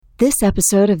This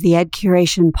episode of the Ed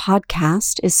Curation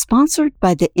podcast is sponsored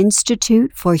by the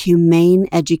Institute for Humane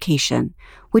Education,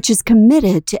 which is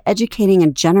committed to educating a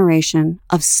generation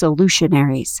of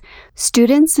solutionaries,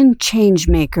 students and change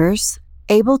makers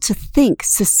able to think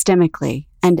systemically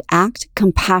and act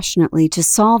compassionately to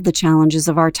solve the challenges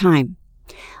of our time.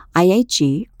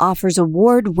 IHE offers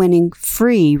award-winning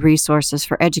free resources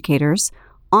for educators,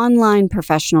 online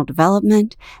professional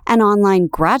development, and online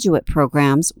graduate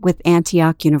programs with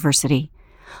Antioch University.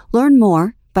 Learn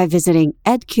more by visiting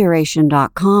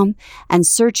edcuration.com and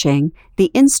searching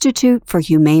the Institute for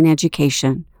Humane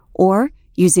Education, or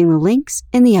using the links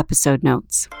in the episode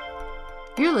notes.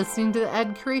 You're listening to the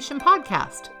Ed Curation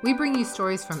podcast. We bring you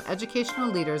stories from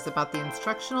educational leaders about the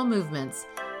instructional movements,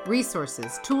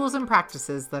 resources, tools, and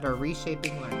practices that are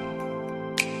reshaping learning.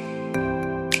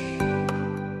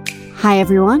 Hi,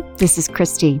 everyone. This is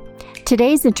Christy.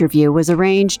 Today's interview was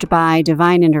arranged by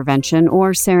divine intervention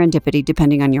or serendipity,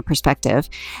 depending on your perspective.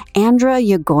 Andra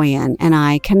Yagoyan and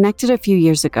I connected a few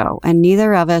years ago, and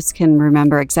neither of us can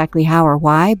remember exactly how or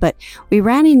why, but we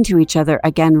ran into each other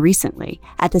again recently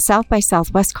at the South by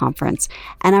Southwest conference,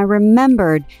 and I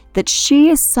remembered that she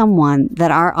is someone that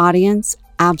our audience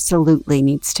absolutely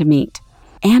needs to meet.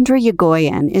 Andra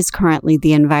Yagoyan is currently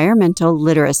the Environmental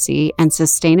Literacy and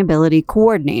Sustainability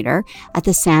Coordinator at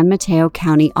the San Mateo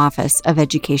County Office of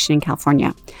Education in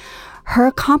California. Her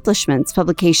accomplishments,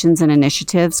 publications, and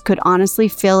initiatives could honestly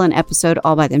fill an episode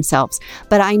all by themselves,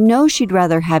 but I know she'd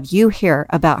rather have you hear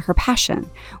about her passion,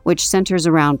 which centers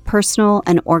around personal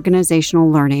and organizational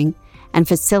learning and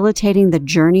facilitating the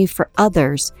journey for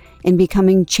others in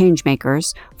becoming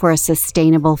changemakers for a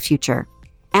sustainable future.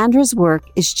 Andra's work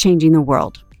is changing the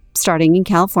world, starting in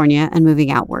California and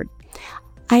moving outward.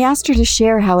 I asked her to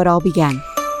share how it all began.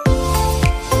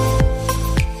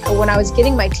 When I was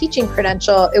getting my teaching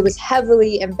credential, it was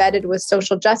heavily embedded with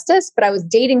social justice, but I was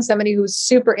dating somebody who was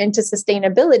super into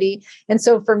sustainability. And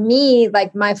so for me,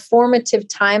 like my formative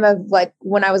time of like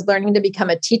when I was learning to become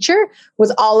a teacher was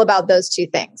all about those two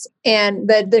things. And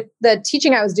the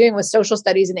teaching I was doing was social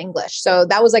studies and English. So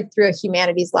that was like through a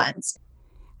humanities lens.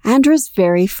 Andra's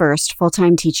very first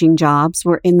full-time teaching jobs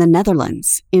were in the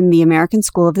Netherlands, in the American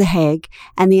School of The Hague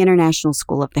and the International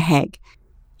School of The Hague.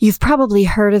 You've probably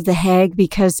heard of The Hague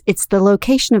because it's the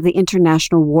location of the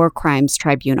International War Crimes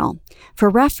Tribunal. For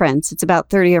reference, it's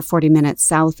about 30 or 40 minutes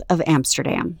south of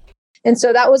Amsterdam. And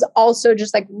so that was also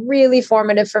just like really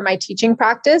formative for my teaching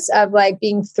practice of like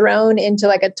being thrown into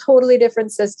like a totally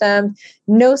different system,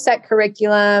 no set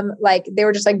curriculum. Like they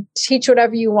were just like, teach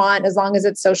whatever you want as long as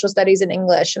it's social studies and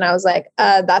English. And I was like,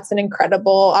 that's an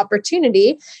incredible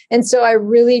opportunity. And so I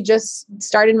really just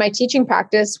started my teaching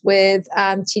practice with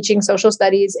teaching social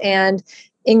studies and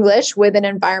English with an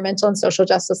environmental and social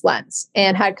justice lens,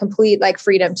 and had complete like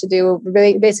freedom to do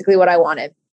really basically what I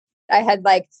wanted. I had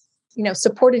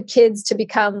supported kids to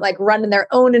become like running their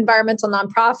own environmental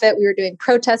nonprofit. We were doing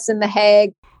protests in The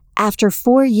Hague. After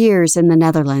 4 years in the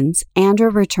Netherlands, Andra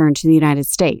returned to the United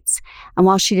States. And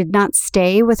while she did not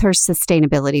stay with her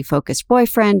sustainability-focused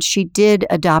boyfriend, she did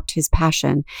adopt his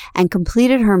passion and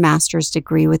completed her master's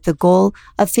degree with the goal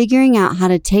of figuring out how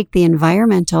to take the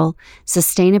environmental,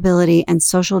 sustainability, and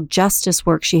social justice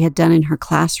work she had done in her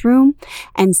classroom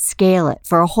and scale it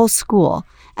for a whole school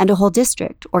and a whole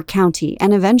district or county,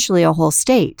 and eventually a whole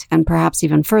state, and perhaps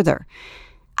even further.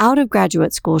 Out of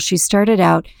graduate school, she started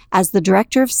out as the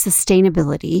Director of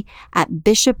Sustainability at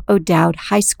Bishop O'Dowd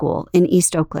High School in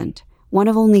East Oakland, one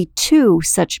of only 2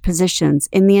 such positions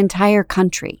in the entire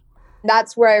country.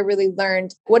 That's where I really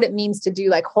learned what it means to do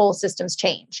like whole systems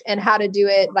change and how to do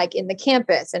it like in the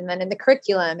campus and then in the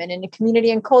curriculum and in the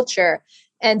community and culture.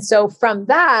 And so from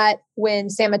that, when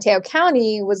San Mateo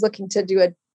County was looking to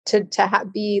do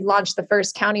launched the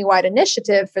first countywide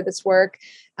initiative for this work,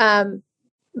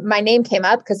 my name came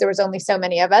up because there was only so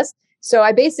many of us. So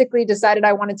I basically decided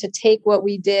I wanted to take what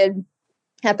we did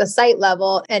at the site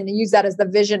level and use that as the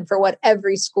vision for what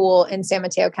every school in San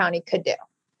Mateo County could do.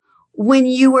 When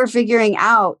you were figuring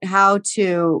out how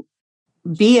to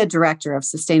be a director of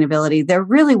sustainability, there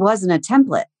really wasn't a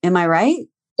template. Am I right?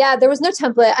 Yeah, there was no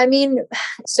template. I mean,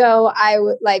 so I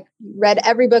read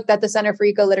every book that the Center for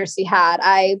Eco Literacy had.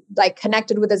 I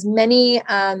connected with as many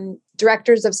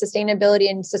directors of sustainability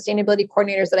and sustainability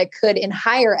coordinators that I could in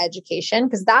higher education,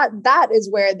 because that is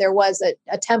where there was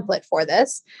a template for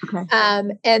this. Okay.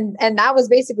 And that was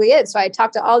basically it. So I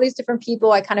talked to all these different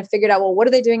people. I kind of figured out, well, what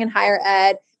are they doing in higher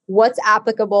ed? What's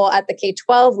applicable at the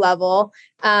K-12 level?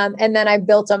 And then I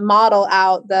built a model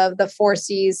out, the 4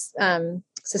 Cs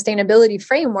sustainability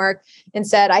framework and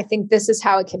said, I think this is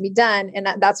how it can be done. And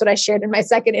that's what I shared in my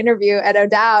second interview at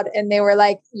O'Dowd. And they were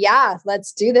like, yeah,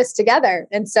 let's do this together.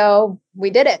 And so we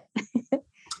did it.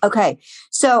 Okay.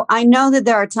 So I know that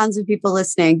there are tons of people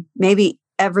listening. Maybe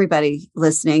everybody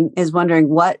listening is wondering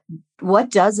what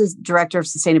does a director of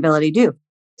sustainability do?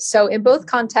 So in both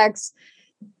contexts,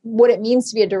 what it means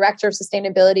to be a director of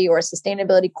sustainability or a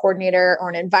sustainability coordinator or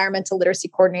an environmental literacy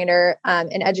coordinator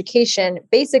in education,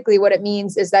 basically what it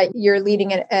means is that you're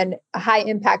leading a high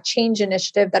impact change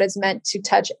initiative that is meant to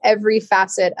touch every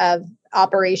facet of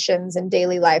operations and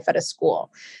daily life at a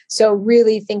school. So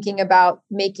really thinking about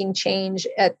making change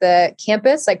at the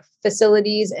campus, like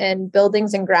facilities and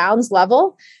buildings and grounds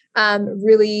level,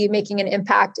 really making an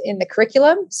impact in the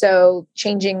curriculum. So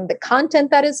changing the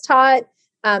content that is taught,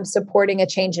 supporting a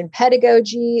change in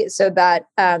pedagogy so that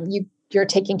you're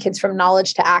taking kids from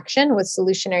knowledge to action with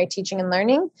solutionary teaching and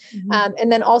learning. Mm-hmm.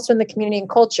 And then also in the community and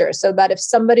culture, so that if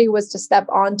somebody was to step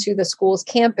onto the school's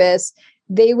campus,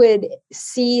 they would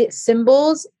see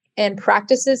symbols and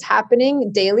practices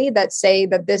happening daily that say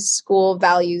that this school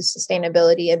values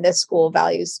sustainability and this school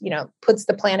values, puts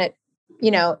the planet,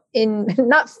 in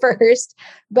not first,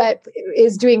 but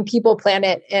is doing people,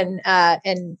 planet,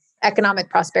 and economic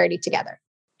prosperity together.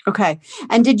 Okay.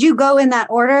 And did you go in that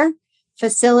order?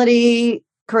 Facility,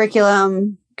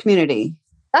 curriculum, community?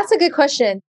 That's a good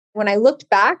question. When I looked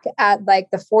back at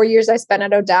like the 4 years I spent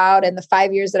at O'Dowd and the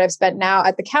 5 years that I've spent now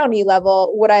at the county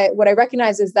level, what I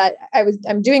recognize is that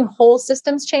I'm doing whole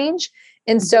systems change.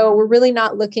 And so we're really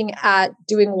not looking at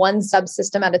doing one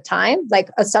subsystem at a time, like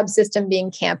a subsystem being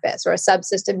campus or a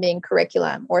subsystem being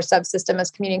curriculum or subsystem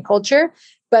as community and culture,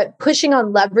 but pushing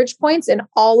on leverage points in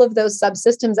all of those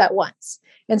subsystems at once.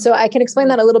 And so I can explain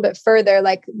that a little bit further.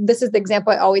 Like this is the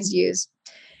example I always use.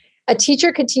 A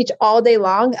teacher could teach all day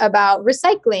long about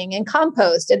recycling and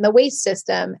compost and the waste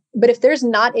system. But if there's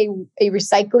not a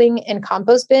recycling and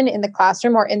compost bin in the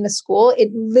classroom or in the school, it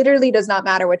literally does not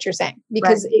matter what you're saying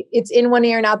because it's in one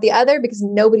ear and out the other because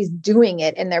nobody's doing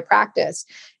it in their practice.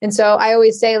 And so I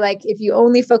always say, like, if you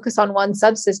only focus on one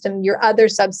subsystem, your other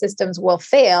subsystems will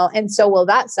fail. And so will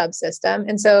that subsystem.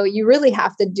 And so you really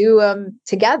have to do them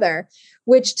together,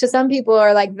 which to some people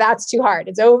are like, that's too hard.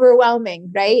 It's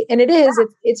overwhelming, right? And it is,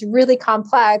 it's really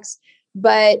complex,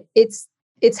 but it's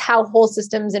how whole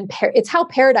systems and it's how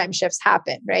paradigm shifts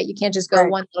happen, right? You can't just go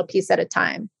one little piece at a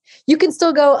time. You can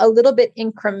still go a little bit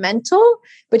incremental,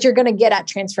 but you're going to get at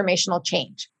transformational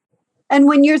change. And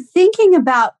when you're thinking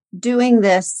about doing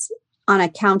this on a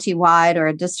county-wide or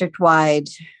a district-wide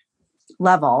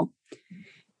level,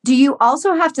 do you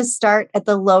also have to start at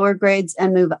the lower grades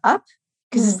and move up?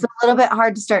 Because it's a little bit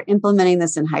hard to start implementing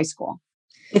this in high school.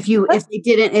 If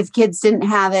kids didn't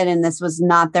have it and this was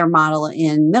not their model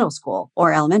in middle school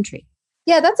or elementary.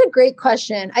 Yeah, that's a great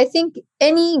question. I think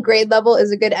any grade level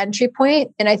is a good entry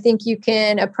point. And I think you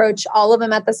can approach all of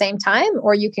them at the same time,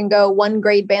 or you can go one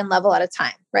grade band level at a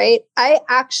time, right? I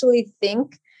actually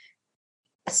think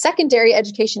secondary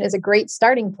education is a great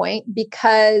starting point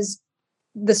because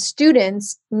the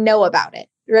students know about it.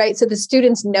 Right. So the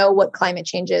students know what climate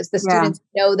change is. The students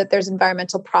know that there's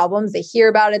environmental problems. They hear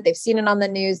about it. They've seen it on the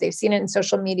news. They've seen it in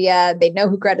social media. They know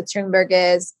who Greta Thunberg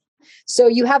is. So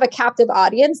you have a captive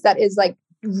audience that is like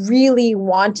really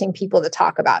wanting people to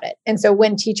talk about it. And so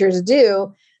when teachers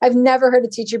do, I've never heard a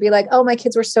teacher be like, oh, my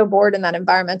kids were so bored in that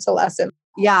environmental lesson.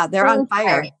 Yeah, they're on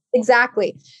fire.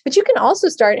 Exactly. But you can also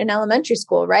start in elementary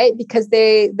school, right? Because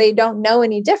they don't know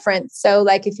any different. So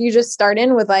like if you just start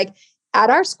in with like, at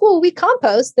our school, we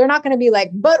compost, they're not going to be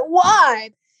like, but why?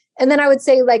 And then I would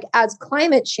say, like, as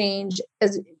climate change,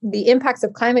 as the impacts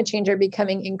of climate change are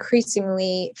becoming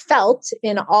increasingly felt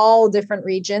in all different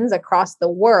regions across the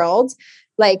world,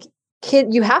 like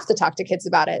you have to talk to kids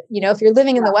about it. If you're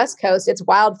living in the West Coast, it's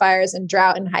wildfires and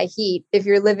drought and high heat. If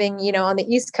you're living, on the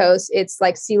East Coast, it's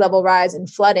like sea level rise and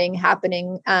flooding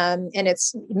happening. And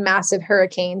it's massive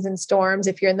hurricanes and storms.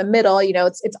 If you're in the middle,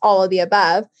 it's all of the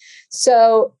above.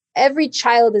 So every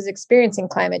child is experiencing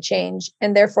climate change,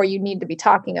 and therefore you need to be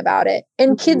talking about it.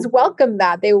 And kids welcome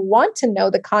that. They want to know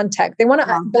the context. They want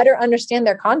to better understand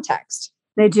their context.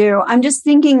 They do. I'm just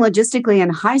thinking logistically in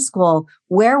high school,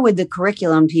 where would the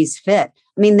curriculum piece fit?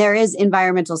 I mean, there is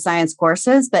environmental science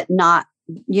courses, but not,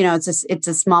 it's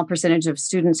a small percentage of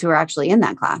students who are actually in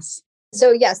that class.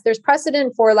 So yes, there's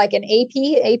precedent for like an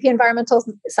AP environmental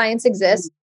science exists.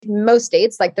 Most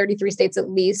states, like 33 states at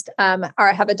least,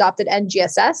 have adopted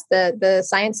NGSS, the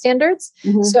science standards.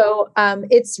 Mm-hmm. So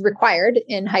it's required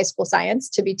in high school science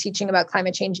to be teaching about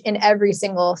climate change in every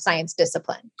single science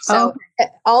discipline. So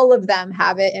all of them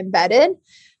have it embedded.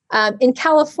 In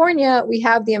California, we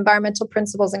have the environmental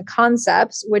principles and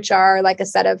concepts, which are like a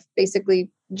set of basically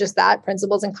just that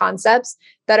principles and concepts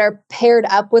that are paired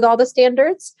up with all the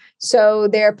standards. So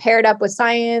they're paired up with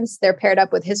science, they're paired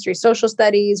up with history, social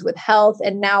studies, with health,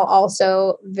 and now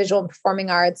also visual and performing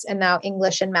arts, and now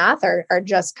English and math are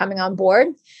just coming on board.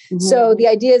 Mm-hmm. So the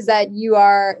idea is that you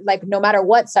are like, no matter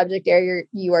what subject area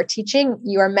you are teaching,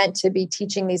 you are meant to be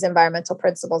teaching these environmental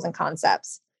principles and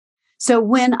concepts. So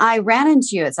when I ran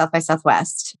into you at South by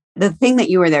Southwest, the thing that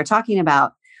you were there talking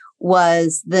about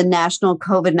was the National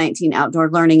COVID-19 Outdoor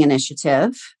Learning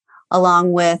Initiative,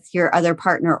 along with your other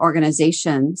partner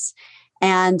organizations.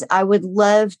 And I would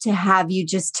love to have you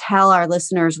just tell our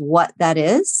listeners what that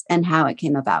is and how it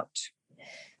came about.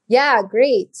 Yeah,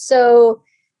 great. So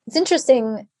it's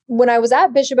interesting. When I was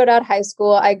at Bishop O'Dowd High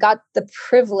School, I got the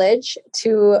privilege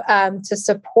to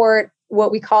support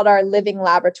what we called our living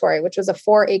laboratory, which was a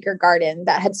 4-acre garden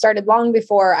that had started long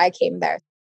before I came there.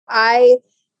 I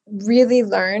really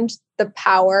learned the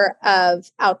power of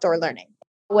outdoor learning,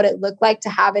 what it looked like to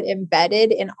have it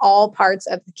embedded in all parts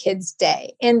of the kids'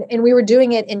 day. And we were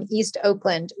doing it in East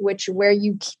Oakland, where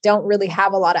you don't really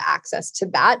have a lot of access to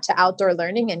outdoor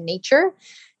learning and nature.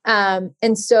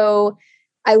 And so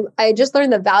I just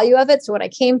learned the value of it. So when I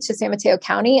came to San Mateo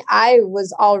County, I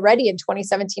was already in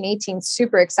 2017-18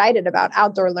 super excited about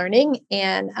outdoor learning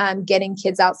and getting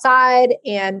kids outside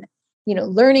and,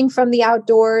 learning from the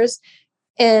outdoors.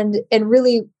 And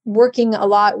really working a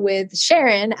lot with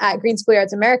Sharon at Green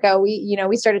Schoolyards America, we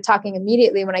started talking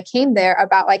immediately when I came there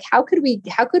about like, how could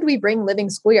we bring living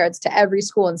schoolyards to every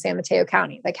school in San Mateo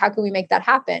County? Like, how can we make that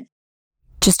happen?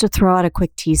 Just to throw out a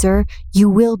quick teaser, you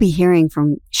will be hearing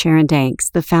from Sharon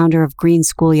Danks, the founder of Green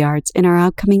Schoolyards, in our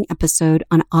upcoming episode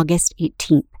on August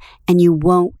 18th, and you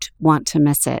won't want to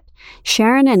miss it.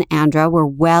 Sharon and Andra were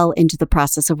well into the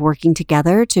process of working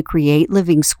together to create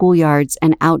living schoolyards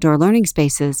and outdoor learning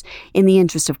spaces in the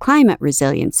interest of climate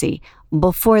resiliency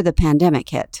before the pandemic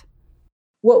hit.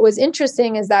 What was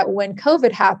interesting is that when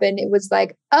COVID happened, it was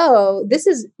like, oh, this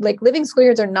is like living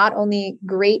schoolyards are not only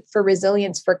great for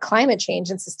resilience for climate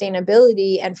change and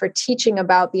sustainability and for teaching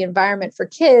about the environment for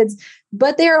kids,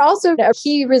 but they are also a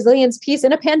key resilience piece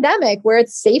in a pandemic where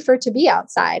it's safer to be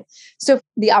outside. So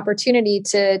the opportunity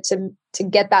to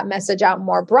get that message out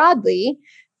more broadly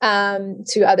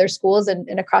to other schools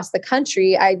and across the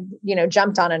country, I,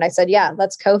 jumped on it. I said, yeah,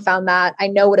 let's co-found that. I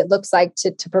know what it looks like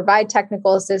to provide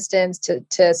technical assistance,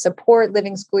 to support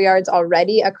living schoolyards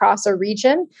already across a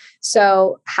region.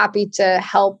 So happy to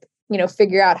help,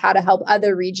 figure out how to help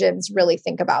other regions really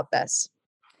think about this.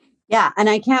 Yeah.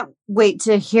 And I can't wait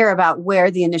to hear about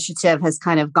where the initiative has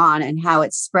kind of gone and how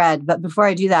it's spread. But before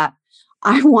I do that,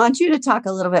 I want you to talk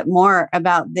a little bit more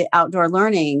about the outdoor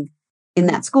learning in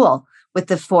that school. With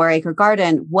the 4-acre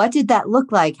garden, what did that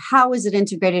look like? How was it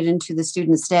integrated into the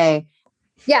students' day?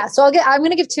 Yeah, so I'm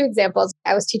going to give 2 examples.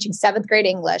 I was teaching 7th grade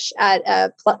English at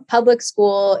a public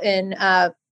school in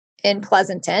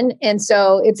Pleasanton, and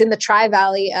so it's in the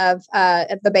Tri-Valley of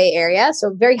the Bay Area,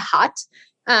 so very hot.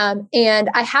 And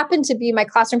my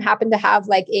classroom happened to have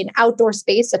like an outdoor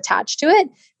space attached to it,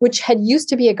 which had used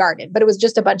to be a garden, but it was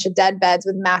just a bunch of dead beds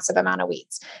with massive amount of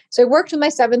weeds. So I worked with my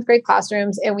 7th grade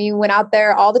classrooms and we went out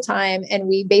there all the time and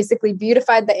we basically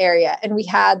beautified the area. And we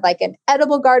had like an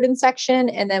edible garden section.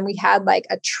 And then we had like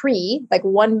a tree, like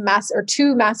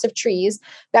 2 massive trees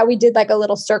that we did like a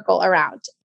little circle around.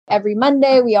 Every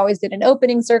Monday, we always did an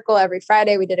opening circle. Every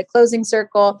Friday, we did a closing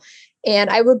circle.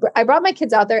 And I brought my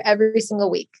kids out there every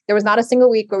single week. There was not a single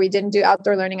week where we didn't do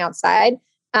outdoor learning outside,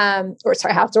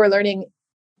 outdoor learning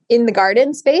in the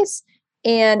garden space.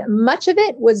 And much of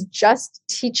it was just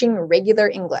teaching regular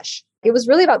English. It was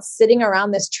really about sitting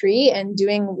around this tree and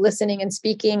doing listening and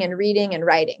speaking and reading and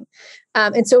writing.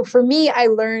 And so for me, I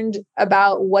learned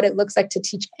about what it looks like to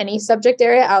teach any subject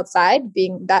area outside,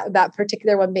 being that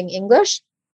particular one being English.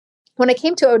 When I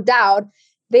came to O'Dowd,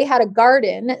 they had a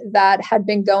garden that had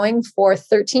been going for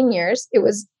 13 years. It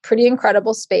was pretty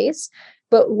incredible space.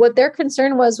 But what their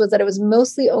concern was that it was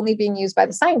mostly only being used by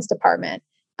the science department.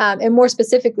 And more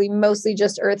specifically, mostly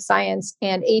just earth science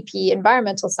and AP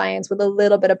environmental science with a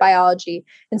little bit of biology.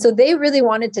 And so they really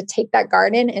wanted to take that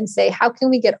garden and say, how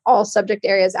can we get all subject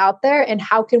areas out there? And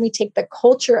how can we take the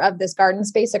culture of this garden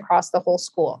space across the whole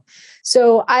school?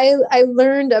 So I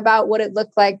learned about what it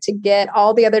looked like to get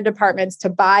all the other departments to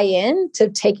buy in to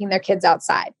taking their kids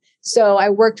outside. So I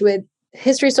worked with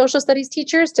history social studies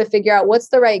teachers to figure out what's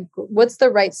the right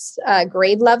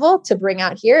grade level to bring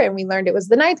out here. And we learned it was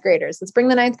the ninth graders. Let's bring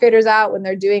the ninth graders out when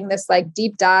they're doing this like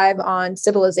deep dive on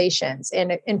civilizations,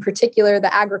 and in particular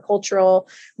the agricultural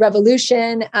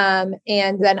revolution, and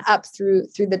then up through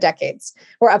the decades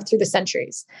or up through the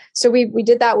centuries. So we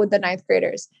did that with the ninth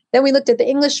graders. Then we looked at the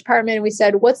English department and we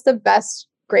said, what's the best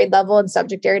grade level and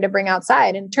subject area to bring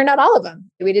outside? And it turned out all of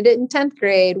them. We did it in 10th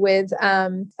grade with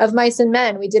Of Mice and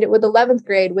Men. We did it with 11th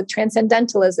grade with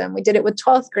Transcendentalism. We did it with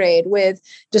 12th grade with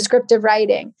descriptive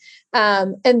writing.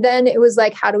 And then it was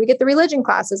like, how do we get the religion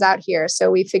classes out here?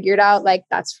 So we figured out like,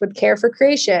 that's with Care for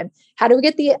Creation. How do we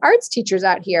get the arts teachers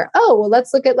out here? Oh, well,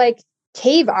 let's look at like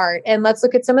cave art and let's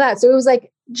look at some of that. So it was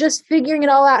like just figuring it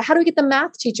all out. How do we get the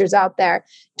math teachers out there?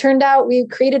 Turned out we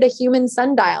created a human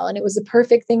sundial, and it was the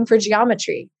perfect thing for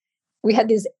geometry. We had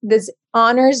this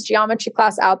honors geometry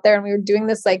class out there, and we were doing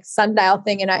this like sundial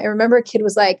thing. And I remember a kid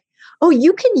was like, oh,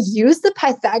 you can use the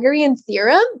Pythagorean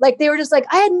theorem? Like they were just like,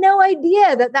 I had no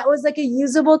idea that was like a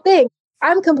usable thing.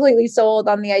 I'm completely sold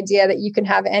on the idea that you can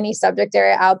have any subject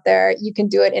area out there. You can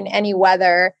do it in any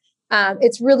weather.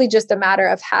 It's really just a matter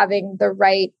of having the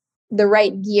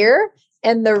right gear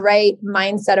and the right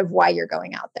mindset of why you're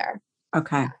going out there.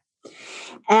 Okay.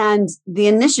 And the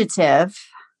initiative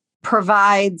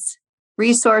provides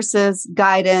resources,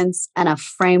 guidance, and a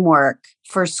framework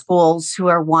for schools who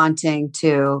are wanting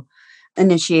to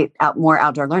initiate more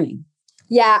outdoor learning.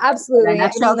 Yeah, absolutely. Did I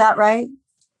nutshell that right?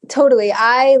 Totally.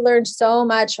 I learned so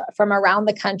much from around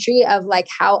the country of like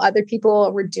how other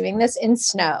people were doing this in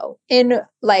snow, in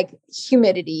like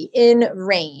humidity, in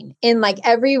rain, in like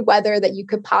every weather that you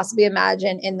could possibly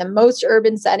imagine, in the most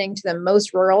urban setting to the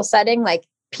most rural setting. Like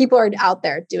people are out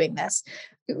there doing this.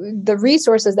 The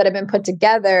resources that have been put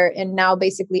together and now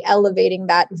basically elevating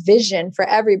that vision for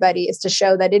everybody is to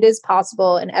show that it is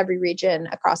possible in every region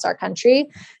across our country,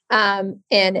 and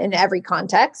in every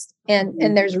context.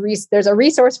 And there's a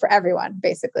resource for everyone,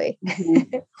 basically.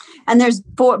 Mm-hmm. And there's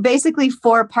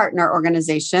four partner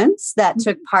organizations that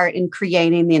took part in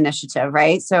creating the initiative,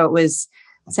 right? So it was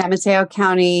San Mateo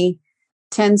County,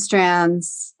 10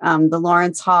 Strands, the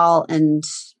Lawrence Hall, and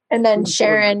then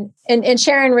Sharon, and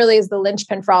Sharon really is the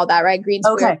linchpin for all that, right? Green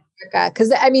Square America.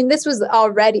 Because I mean, this is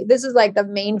like the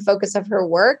main focus of her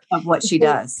work. Of what she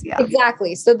does. Yeah,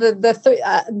 exactly. So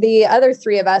the other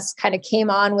three of us kind of came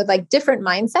on with like different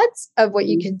mindsets of what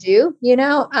you could do,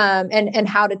 and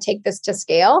how to take this to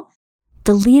scale.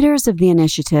 The leaders of the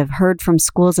initiative heard from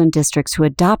schools and districts who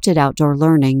adopted outdoor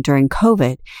learning during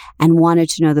COVID and wanted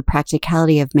to know the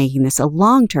practicality of making this a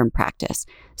long-term practice.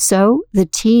 So the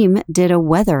team did a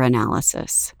weather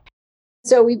analysis.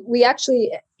 So we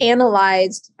actually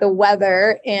analyzed the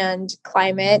weather and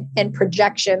climate and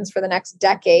projections for the next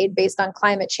decade based on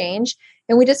climate change.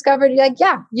 And we discovered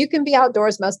you can be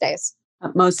outdoors most days.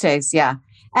 Most days, yeah.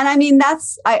 And I mean,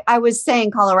 I was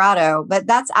saying Colorado, but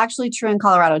that's actually true in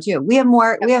Colorado too. We have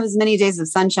as many days of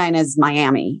sunshine as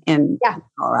Miami in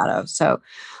Colorado. So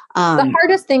the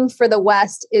hardest thing for the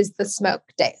West is the smoke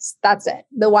days. That's it.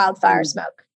 The wildfire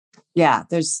smoke. Yeah.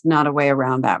 There's not a way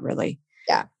around that really.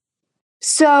 Yeah.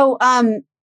 So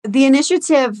the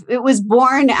initiative, it was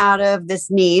born out of this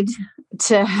need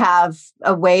to have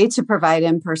a way to provide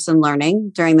in-person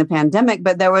learning during the pandemic.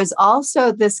 But there was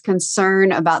also this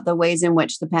concern about the ways in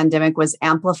which the pandemic was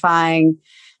amplifying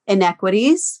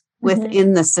inequities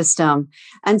within the system.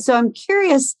 And so I'm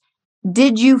curious,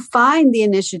 did you find the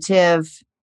initiative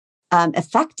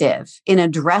effective in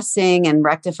addressing and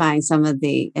rectifying some of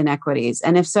the inequities?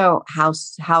 And if so, how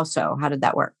so? How did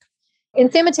that work? In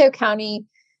San Mateo County,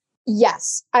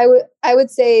 yes, I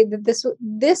would say that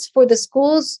this for the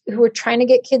schools who were trying to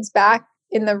get kids back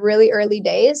in the really early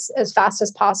days as fast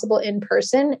as possible in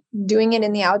person, doing it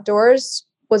in the outdoors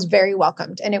was very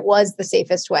welcomed, and it was the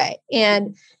safest way.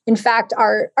 And in fact,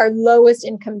 our lowest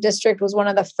income district was one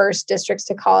of the first districts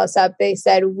to call us up. They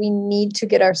said, we need to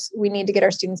get our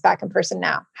students back in person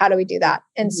now. How do we do that?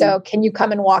 And so can you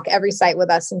come and walk every site with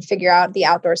us and figure out the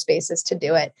outdoor spaces to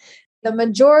do it? The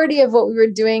majority of what we were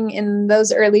doing in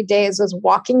those early days was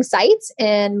walking sites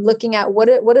and looking at what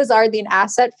is the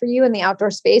asset for you in the outdoor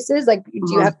spaces. Like, do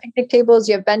you have picnic tables?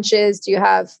 Do you have benches? Do you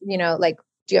have, do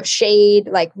you have shade?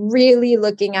 Like really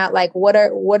looking at like, what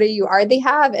do you already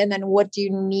have? And then what do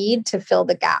you need to fill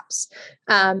the gaps?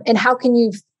 And how can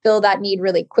you fill that need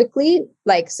really quickly?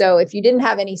 Like, so if you didn't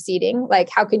have any seating, like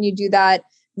how can you do that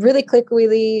really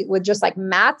quickly with just like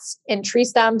mats and tree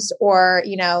stumps or,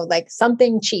 like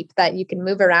something cheap that you can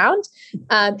move around.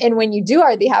 And when you do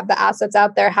already have the assets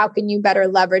out there, how can you better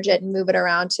leverage it and move it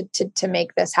around to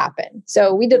make this happen?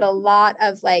 So we did a lot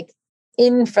of like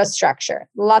infrastructure,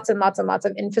 lots and lots and lots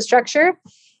of infrastructure.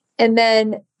 And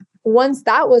then once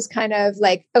that was kind of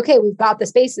like, okay, we've got the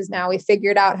spaces now, we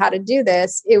figured out how to do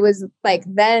this. It was like,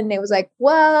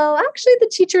 well, actually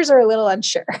the teachers are a little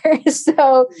unsure.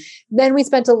 So then we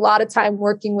spent a lot of time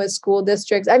working with school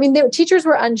districts. I mean, the teachers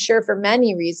were unsure for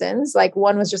many reasons. Like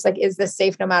one was just like, is this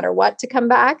safe no matter what to come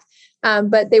back?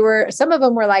 But some of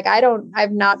them were like,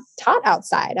 I've not taught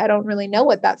outside. I don't really know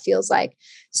what that feels like.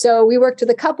 So we worked with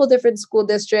a couple different school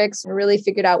districts and really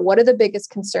figured out what are the biggest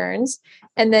concerns.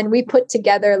 And then we put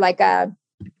together like a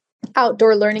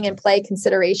outdoor learning and play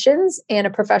considerations and a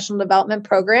professional development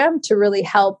program to really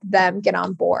help them get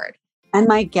on board. And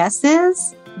my guess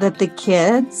is that the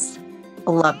kids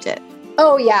loved it.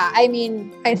 Oh yeah. I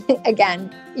mean, I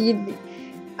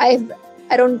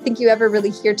don't think you ever really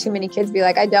hear too many kids be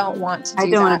like, I don't want to do that. I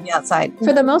don't want to be outside.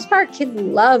 For the most part, kids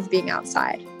love being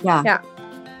outside. Yeah. Yeah.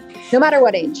 No matter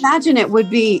what age. Imagine it would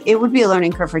be a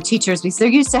learning curve for teachers because they're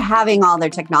used to having all their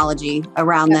technology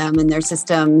around them and their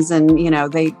systems, and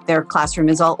their classroom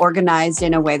is all organized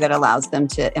in a way that allows them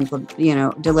to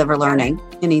deliver learning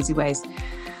in easy ways.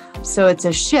 So it's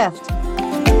a shift.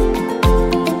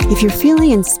 If you're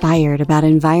feeling inspired about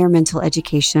environmental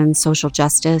education, social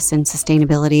justice, and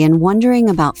sustainability, and wondering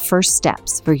about first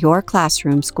steps for your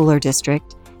classroom, school, or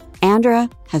district, Andra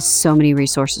has so many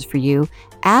resources for you,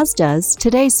 as does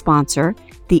today's sponsor,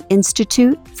 the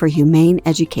Institute for Humane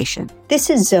Education. This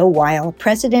is Zoe Weil,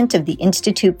 president of the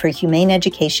Institute for Humane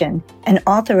Education and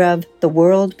author of The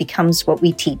World Becomes What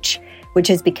We Teach, which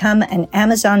has become an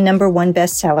Amazon #1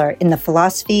 bestseller in the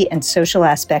philosophy and social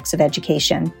aspects of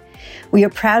education. We are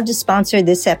proud to sponsor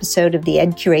this episode of the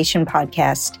Ed Curation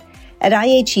podcast. At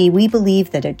IHE, we believe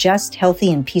that a just,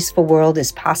 healthy, and peaceful world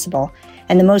is possible,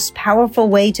 and the most powerful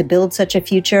way to build such a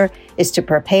future is to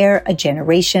prepare a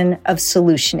generation of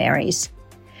solutionaries.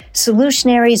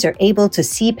 Solutionaries are able to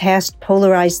see past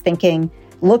polarized thinking,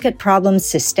 look at problems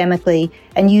systemically,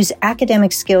 and use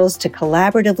academic skills to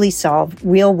collaboratively solve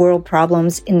real-world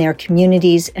problems in their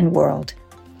communities and world.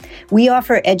 We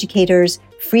offer educators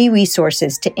free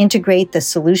resources to integrate the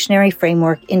solutionary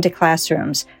framework into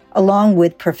classrooms, along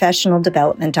with professional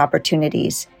development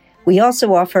opportunities. We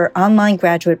also offer online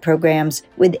graduate programs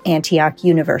with Antioch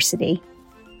University.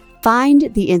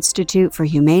 Find the Institute for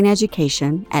Humane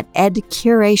Education at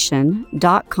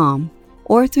edcuration.com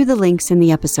or through the links in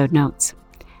the episode notes.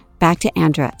 Back to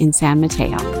Andra in San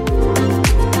Mateo.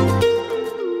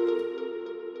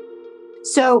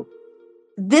 So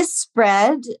this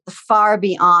spread far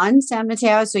beyond San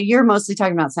Mateo. So you're mostly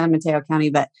talking about San Mateo County,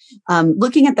 but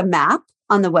looking at the map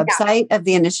on the website of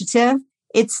the initiative,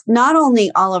 it's not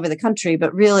only all over the country,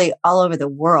 but really all over the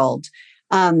world.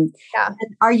 And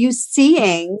are you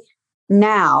seeing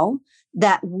now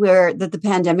that the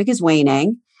pandemic is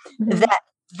waning, that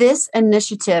this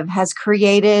initiative has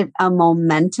created a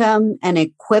momentum and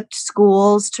equipped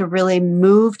schools to really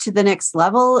move to the next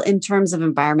level in terms of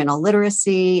environmental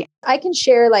literacy? I can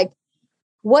share like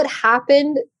what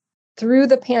happened through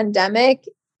the pandemic.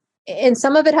 And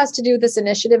some of it has to do with this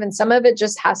initiative, and some of it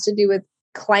just has to do with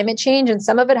climate change, and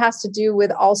some of it has to do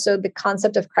with also the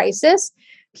concept of crisis.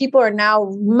 People are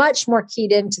now much more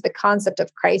keyed into the concept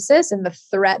of crisis and the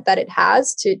threat that it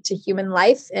has to human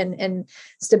life and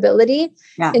stability.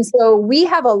 Yeah. And so we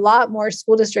have a lot more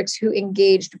school districts who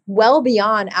engaged well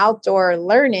beyond outdoor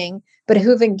learning, but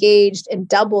who've engaged and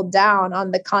doubled down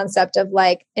on the concept of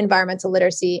like environmental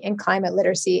literacy and climate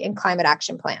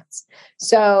action plans.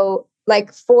 So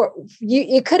like for you,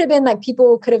 it could have been like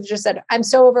people could have just said, I'm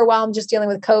so overwhelmed just dealing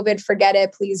with COVID, forget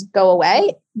it, please go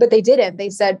away. But they didn't. They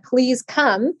said, please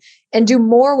come and do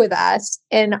more with us.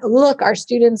 And look, our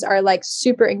students are like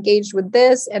super engaged with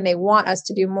this and they want us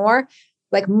to do more.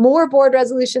 Like more board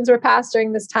resolutions were passed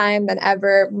during this time than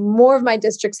ever. More of my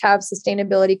districts have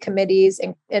sustainability committees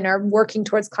and are working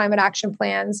towards climate action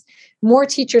plans. More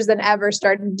teachers than ever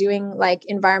started doing like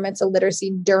environmental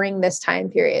literacy during this time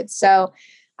period. So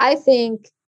I think,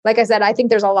 like I said, I think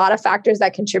there's a lot of factors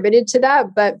that contributed to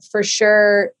that, but for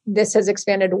sure, this has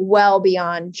expanded well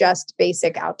beyond just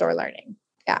basic outdoor learning.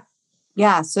 Yeah.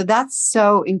 Yeah. So that's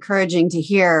so encouraging to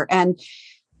hear. And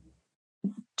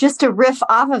just to riff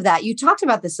off of that, you talked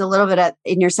about this a little bit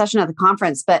in your session at the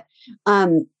conference, but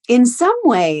in some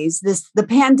ways, the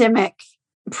pandemic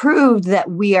proved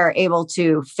that we are able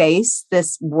to face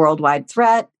this worldwide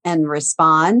threat and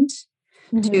respond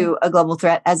to a global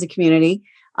threat as a community.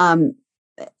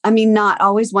 I mean, not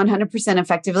always 100%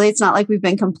 effectively. It's not like we've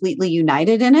been completely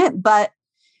united in it, but,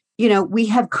 we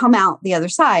have come out the other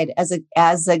side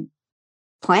as a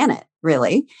planet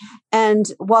really. And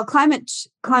while climate,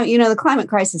 the climate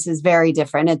crisis is very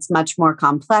different. It's much more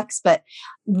complex. But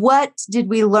what did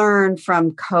we learn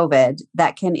from COVID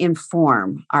that can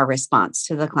inform our response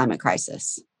to the climate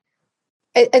crisis?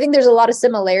 I think there's a lot of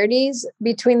similarities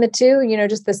between the two,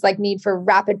 just this like need for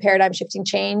rapid paradigm shifting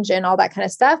change and all that kind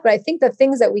of stuff. But I think the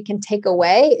things that we can take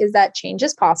away is that change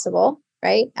is possible,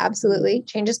 right? Absolutely.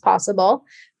 Change is possible.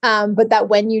 But that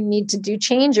when you need to do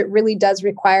change, it really does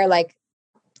require like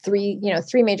three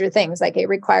major things. Like it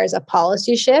requires a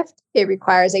policy shift, it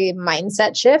requires a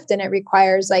mindset shift, and it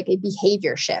requires like a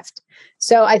behavior shift.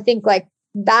 So I think like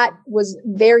that was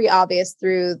very obvious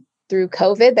through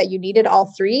COVID that you needed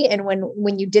all three. And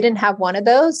when you didn't have one of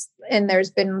those, and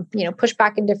there's been,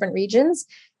 pushback in different regions,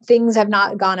 things have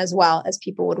not gone as well as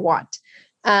people would want.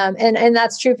 And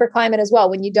that's true for climate as well.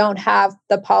 When you don't have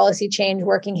the policy change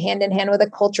working hand in hand with a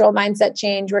cultural mindset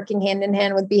change, working hand in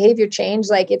hand with behavior change,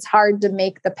 like it's hard to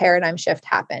make the paradigm shift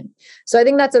happen. So I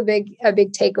think that's a big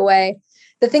takeaway.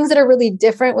 The things that are really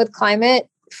different with climate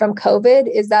from COVID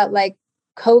is that like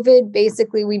COVID,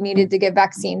 basically we needed to get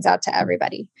vaccines out to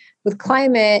everybody. With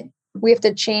climate, we have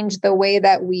to change the way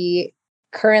that we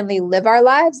currently live our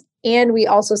lives. And we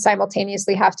also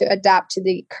simultaneously have to adapt to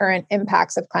the current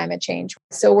impacts of climate change.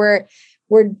 So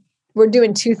we're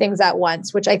doing two things at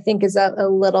once, which I think is a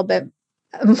little bit,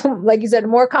 like you said,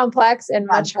 more complex and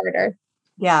much harder.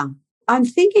 Yeah. I'm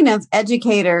thinking of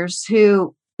educators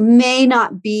who may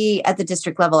not be at the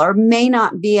district level or may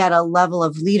not be at a level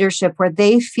of leadership where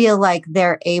they feel like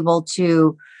they're able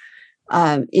to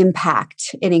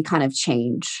impact any kind of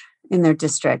change in their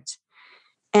district.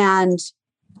 And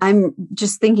I'm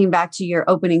just thinking back to your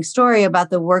opening story about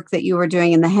the work that you were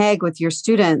doing in The Hague with your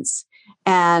students.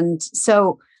 And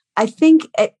so I think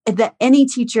that any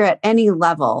teacher at any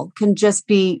level can just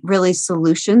be really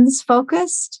solutions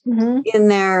focused in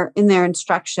their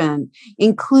instruction,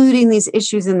 including these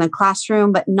issues in the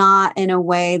classroom, but not in a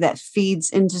way that feeds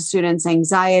into students'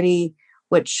 anxiety,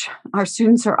 which our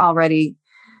students are already,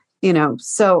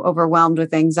 so overwhelmed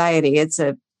with anxiety.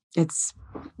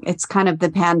 It's kind of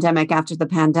the pandemic after the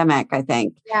pandemic, I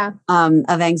think,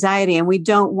 of anxiety. And we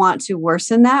don't want to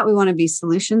worsen that. We want to be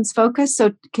solutions focused.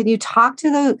 So can you talk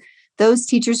to those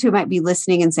teachers who might be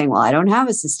listening and saying, well, I don't have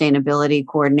a sustainability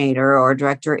coordinator or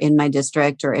director in my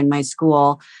district or in my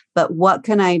school, but what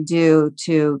can I do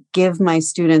to give my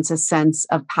students a sense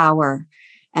of power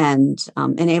and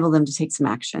enable them to take some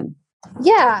action?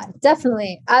 Yeah,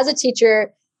 definitely. As a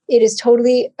teacher, it is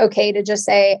totally okay to just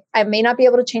say, I may not be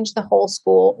able to change the whole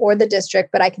school or the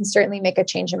district, but I can certainly make a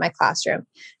change in my classroom.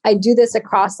 I do this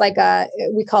across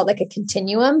we call it like a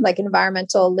continuum, like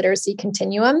environmental literacy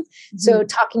continuum. So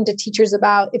talking to teachers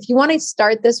about, if you want to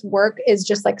start this work is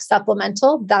just like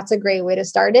supplemental, that's a great way to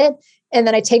start it. And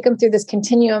then I take them through this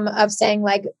continuum of saying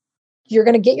like, you're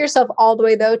going to get yourself all the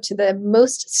way, though, to the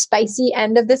most spicy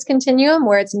end of this continuum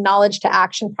where it's knowledge to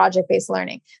action, project-based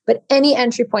learning. But any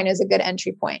entry point is a good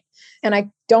entry point. And I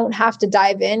don't have to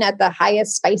dive in at the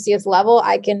highest, spiciest level.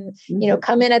 I can,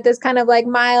 come in at this kind of like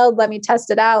mild, let me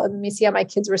test it out and let me see how my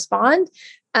kids respond.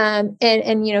 And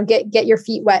get your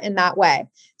feet wet in that way.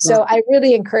 So I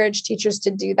really encourage teachers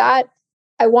to do that.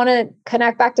 I want to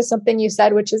connect back to something you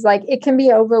said, which is like, it can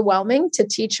be overwhelming to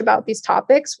teach about these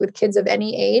topics with kids of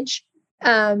any age.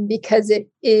 Because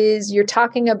you're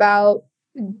talking about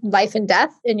life and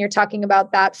death, and you're talking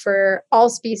about that for all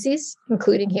species,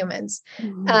 including humans.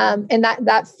 And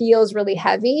that feels really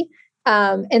heavy.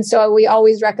 And so we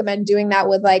always recommend doing that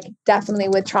with definitely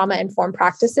with trauma-informed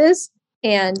practices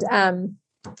and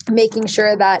making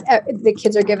sure that the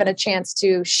kids are given a chance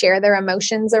to share their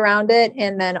emotions around it.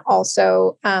 And then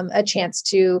also a chance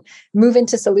to move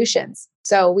into solutions.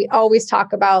 So we always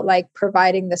talk about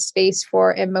providing the space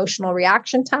for emotional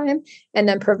reaction time and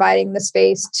then providing the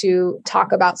space to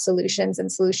talk about solutions and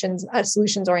a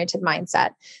solutions-oriented mindset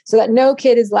so that no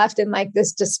kid is left in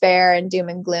this despair and doom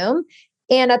and gloom.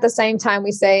 And at the same time,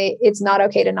 we say it's not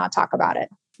okay to not talk about it.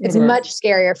 It's much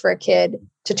scarier for a kid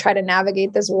to try to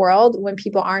navigate this world when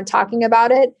people aren't talking about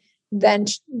it than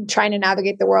trying to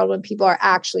navigate the world when people are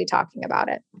actually talking about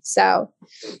it. So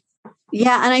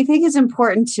yeah, and I think it's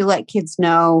important to let kids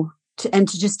know and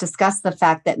to just discuss the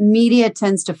fact that media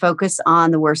tends to focus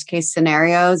on the worst case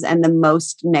scenarios and the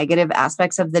most negative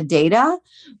aspects of the data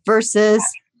versus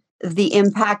the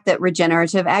impact that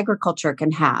regenerative agriculture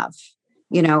can have,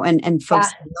 and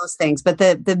focus on those things. But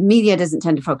the media doesn't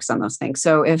tend to focus on those things.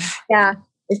 So if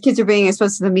kids are being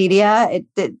exposed to the media,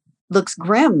 it looks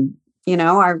grim.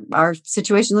 Our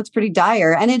situation looks pretty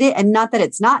dire, and not that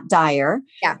it's not dire.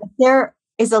 Yeah, there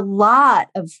is a lot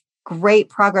of great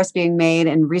progress being made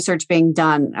and research being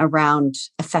done around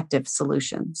effective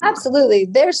solutions. Absolutely.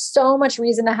 There's so much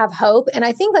reason to have hope. And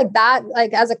I think like that,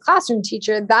 like as a classroom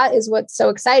teacher, that is what's so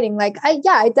exciting. Like,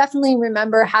 I definitely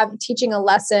remember teaching a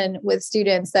lesson with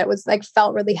students that was like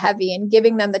felt really heavy and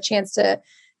giving them the chance to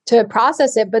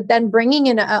process it, but then bringing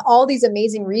in all these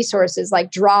amazing resources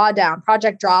like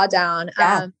Project Drawdown,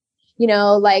 Yeah.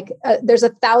 There's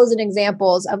 1,000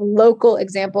 examples of local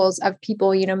examples of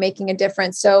people, making a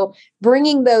difference. So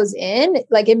bringing those in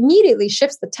like immediately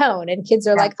shifts the tone and kids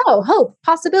are like, oh, hope,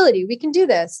 possibility, we can do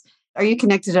this. Are you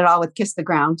connected at all with Kiss the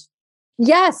Ground?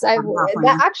 Yes,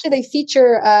 actually they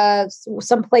feature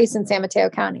some place in San Mateo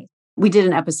County. We did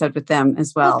an episode with them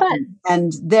as well. Oh, fun.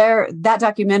 And that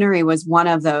documentary was one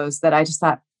of those that I just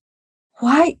thought,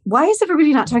 why is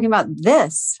everybody not talking about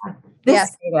this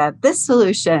data, this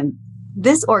solution,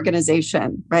 this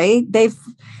organization, right?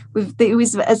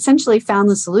 We've essentially found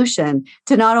the solution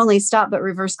to not only stop, but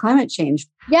reverse climate change.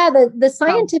 Yeah, the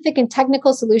scientific and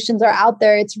technical solutions are out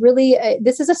there. It's really,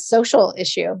 this is a social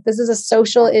issue. This is a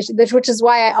social issue, which is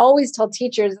why I always tell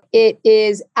teachers, it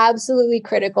is absolutely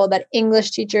critical that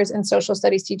English teachers and social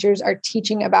studies teachers are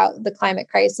teaching about the climate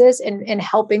crisis and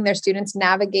helping their students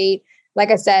navigate, like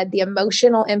I said, the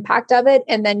emotional impact of it,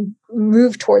 and then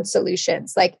move towards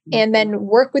solutions, and then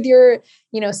work with your,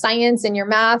 science and your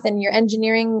math and your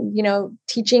engineering,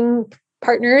 teaching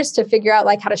partners to figure out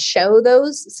like how to show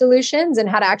those solutions and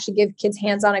how to actually give kids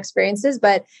hands-on experiences.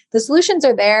 But the solutions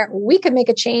are there. We could make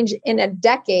a change in a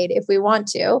decade if we want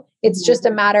to. It's just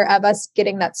a matter of us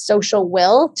getting that social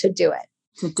will to do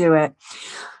it.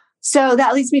 So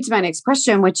that leads me to my next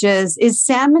question, which is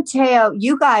San Mateo,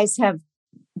 you guys have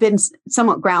been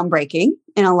somewhat groundbreaking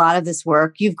in a lot of this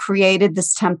work. You've created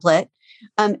this template.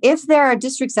 If there are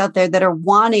districts out there that are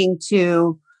wanting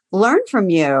to learn from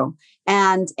you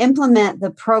and implement the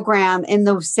program in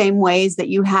those same ways that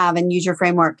you have and use your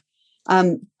framework,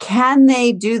 can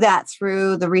they do that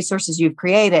through the resources you've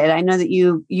created? I know that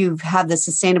you have the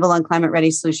Sustainable and Climate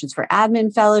Ready Solutions for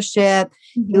Admin Fellowship.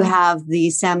 Mm-hmm. You have the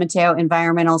San Mateo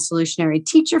Environmental Solutionary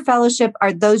Teacher Fellowship.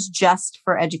 Are those just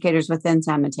for educators within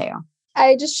San Mateo?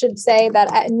 I just should say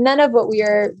that none of what we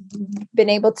are been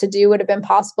able to do would have been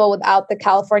possible without the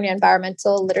California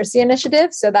Environmental Literacy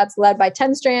Initiative. So that's led by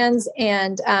 10 Strands.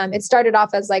 And it started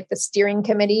off as like the steering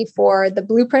committee for the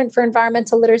Blueprint for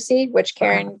Environmental Literacy, which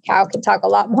Karen Cow can talk a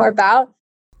lot more about.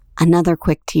 Another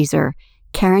quick teaser.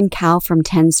 Karen Cow from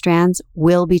 10 Strands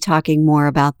will be talking more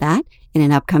about that in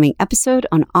an upcoming episode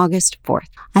on August 4th.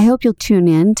 I hope you'll tune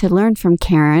in to learn from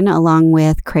Karen along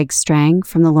with Craig Strang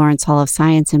from the Lawrence Hall of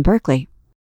Science in Berkeley.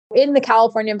 In the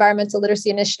California Environmental Literacy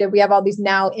Initiative, we have all these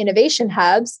now innovation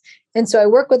hubs. And so I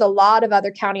work with a lot of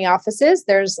other county offices.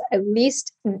 There's at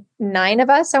least 9 of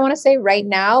us, I want to say right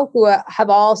now, who have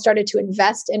all started to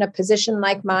invest in a position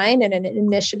like mine and an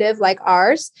initiative like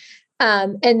ours.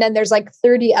 And then there's like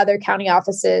 30 other county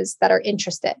offices that are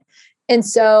interested. And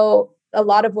so a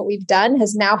lot of what we've done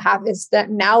is now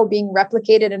being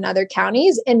replicated in other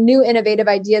counties and new innovative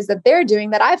ideas that they're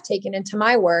doing that I've taken into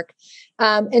my work.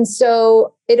 And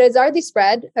so it has already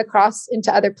spread across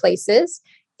into other places.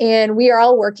 And we are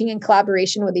all working in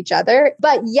collaboration with each other.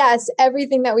 But yes,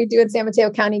 everything that we do in San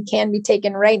Mateo County can be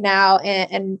taken right now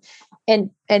and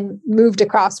moved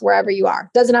across wherever you are.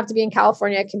 Doesn't have to be in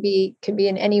California. It can be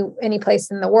in any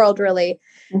place in the world, really.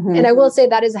 Mm-hmm. And I will say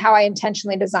that is how I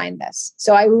intentionally designed this.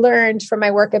 So I learned from my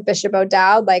work at Bishop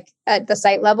O'Dowd, like at the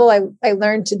site level, I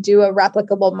learned to do a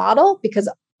replicable model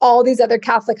because all these other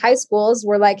Catholic high schools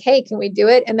were like, hey, can we do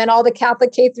it? And then all the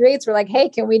Catholic K-8s were like, hey,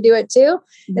 can we do it too?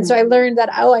 Mm-hmm. And so I learned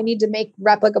that, I need to make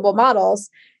replicable models.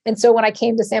 And so when I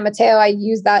came to San Mateo, I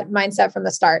used that mindset from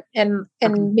the start and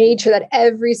made sure that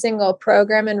every single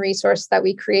program and resource that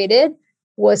we created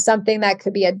was something that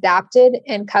could be adapted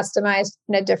and customized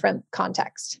in a different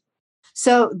context.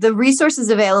 So the resources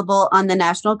available on the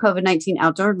National COVID-19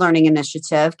 Outdoor Learning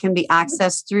Initiative can be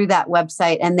accessed through that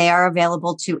website, and they are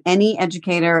available to any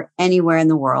educator anywhere in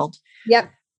the world. Yep.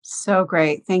 So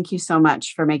great. Thank you so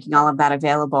much for making all of that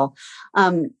available.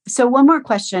 So one more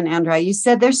question, Andra. You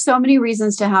said there's so many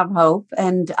reasons to have hope,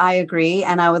 and I agree.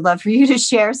 And I would love for you to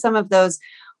share some of those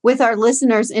with our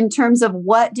listeners in terms of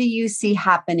what do you see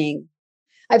happening?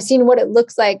 I've seen what it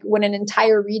looks like when an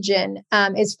entire region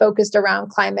is focused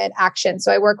around climate action.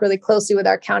 So I work really closely with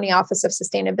our County Office of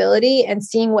Sustainability, and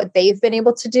seeing what they've been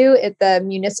able to do at the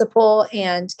municipal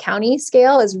and county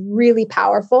scale is really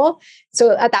powerful.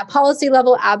 So at that policy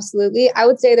level, absolutely. I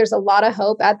would say there's a lot of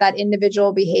hope at that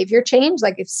individual behavior change.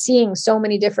 Like if seeing so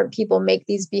many different people make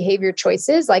these behavior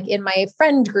choices, like in my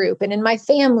friend group and in my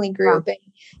family group,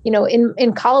 and,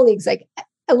 in colleagues, like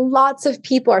lots of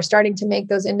people are starting to make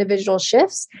those individual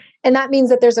shifts. And that means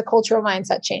that there's a cultural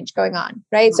mindset change going on,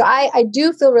 right? So I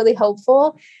do feel really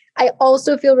hopeful. I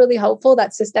also feel really hopeful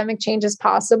that systemic change is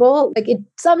possible. Like, it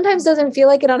sometimes doesn't feel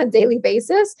like it on a daily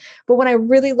basis, but when I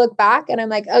really look back and I'm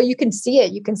like, oh, you can see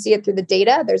it. You can see it through the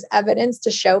data. There's evidence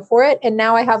to show for it. And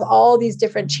now I have all these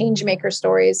different change maker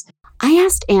stories. I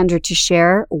asked Andra to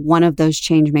share one of those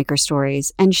Changemaker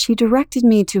stories, and she directed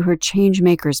me to her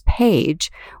Changemakers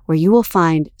page, where you will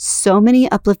find so many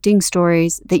uplifting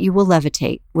stories that you will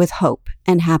levitate with hope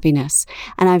and happiness.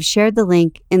 And I've shared the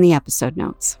link in the episode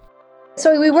notes.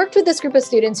 So we worked with this group of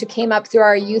students who came up through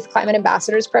our Youth Climate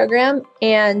Ambassadors program.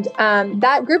 And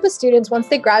that group of students, once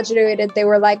they graduated, they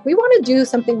were like, we want to do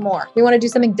something more. We want to do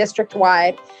something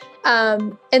district-wide.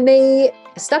 And they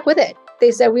stuck with it.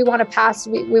 They said, we want to pass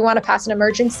an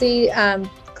emergency,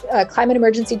 climate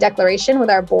emergency declaration with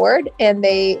our board. And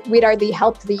we'd already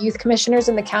helped the youth commissioners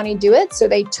in the county do it. So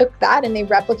they took that and they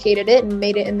replicated it and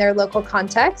made it in their local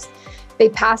context. They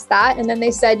passed that. And then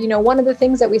they said, one of the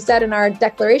things that we said in our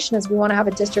declaration is we want to have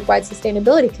a district-wide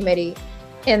sustainability committee.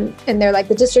 And they're like,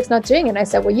 the district's not doing it. And I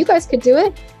said, well, you guys could do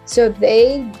it. So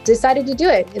they decided to do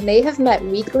it. And they have met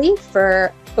weekly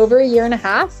for over a year and a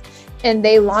half. And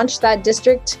they launched that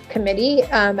district committee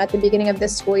at the beginning of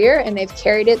this school year, and they've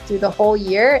carried it through the whole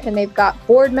year. And they've got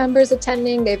board members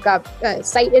attending, they've got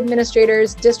site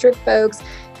administrators, district folks.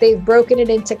 They've broken it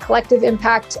into collective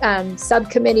impact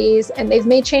subcommittees, and they've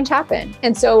made change happen.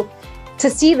 And so to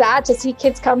see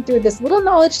kids come through this little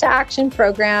knowledge to action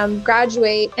program,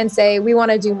 graduate and say, we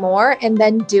want to do more, and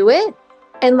then do it,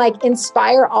 and like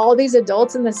inspire all these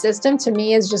adults in the system, to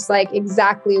me is just like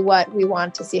exactly what we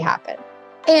want to see happen.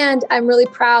 And I'm really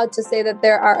proud to say that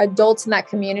there are adults in that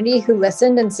community who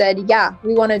listened and said, yeah,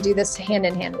 we want to do this hand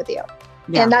in hand with you.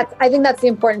 Yeah. And I think that's the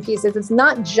important piece, is it's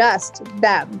not just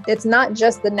them. It's not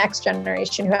just the next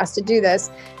generation who has to do this.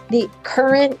 The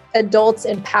current adults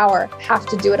in power have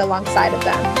to do it alongside of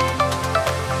them.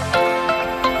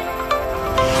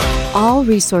 All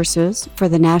resources for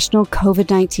the National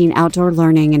COVID-19 Outdoor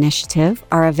Learning Initiative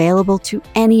are available to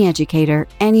any educator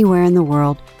anywhere in the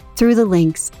world through the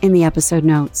links in the episode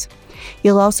notes.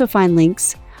 You'll also find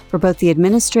links for both the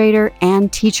administrator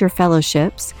and teacher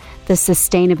fellowships, the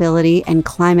Sustainability and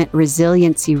Climate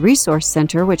Resiliency Resource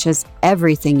Center, which has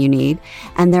everything you need,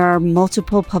 and there are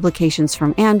multiple publications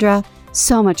from Andra,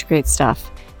 so much great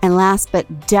stuff. And last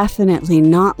but definitely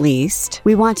not least,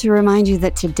 we want to remind you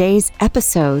that today's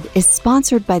episode is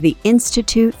sponsored by the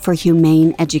Institute for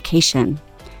Humane Education.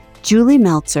 Julie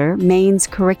Meltzer, Maine's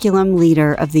Curriculum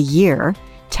Leader of the Year,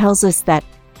 tells us that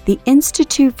the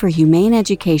Institute for Humane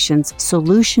Education's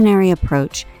solutionary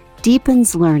approach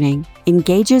deepens learning,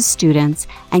 engages students,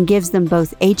 and gives them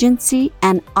both agency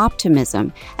and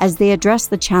optimism as they address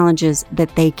the challenges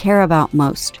that they care about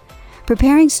most.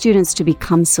 Preparing students to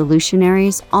become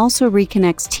solutionaries also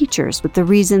reconnects teachers with the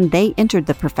reason they entered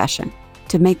the profession,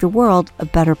 to make the world a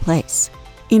better place.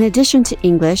 In addition to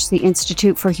English, the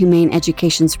Institute for Humane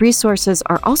Education's resources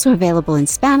are also available in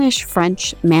Spanish,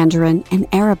 French, Mandarin, and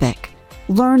Arabic.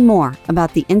 Learn more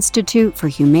about the Institute for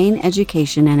Humane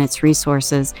Education and its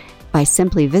resources by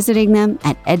simply visiting them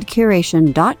at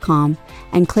edcuration.com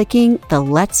and clicking the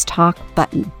Let's Talk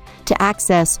button to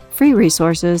access free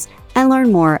resources and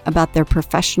learn more about their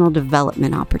professional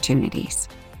development opportunities.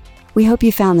 We hope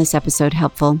you found this episode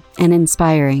helpful and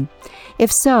inspiring.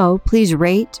 If so, please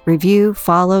rate, review,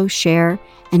 follow, share,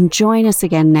 and join us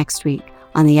again next week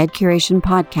on the EdCuration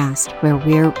podcast, where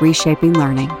we're reshaping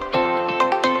learning.